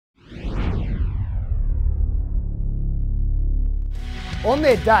On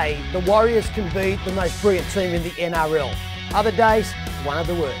their day, the Warriors can be the most brilliant team in the NRL. Other days, one of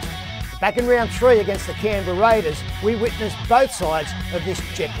the worst. Back in round 3 against the Canberra Raiders, we witnessed both sides of this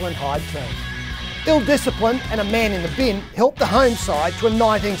Jekyll and Hyde team. Ill-discipline and a man in the bin helped the home side to a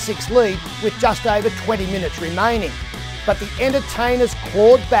 19-6 lead with just over 20 minutes remaining. But the entertainers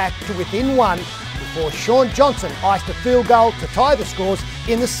clawed back to within 1 before Shaun Johnson iced a field goal to tie the scores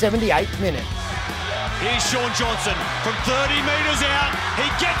in the 78th minute. Here's Shaun Johnson from 30 metres out. He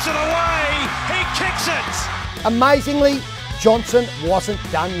gets it away. He kicks it. Amazingly, Johnson wasn't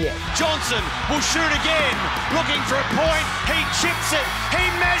done yet. Johnson will shoot again, looking for a point. He chips it. He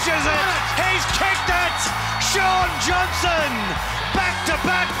measures it. He's kicked it. Shaun Johnson,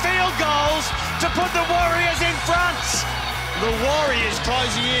 back-to-back field goals to put the Warriors in front. The Warriors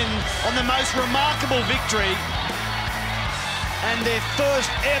closing in on the most remarkable victory and their first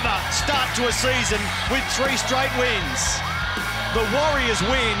ever start to a season with 3 straight wins. The Warriors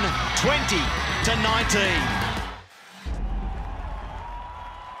win 20-19.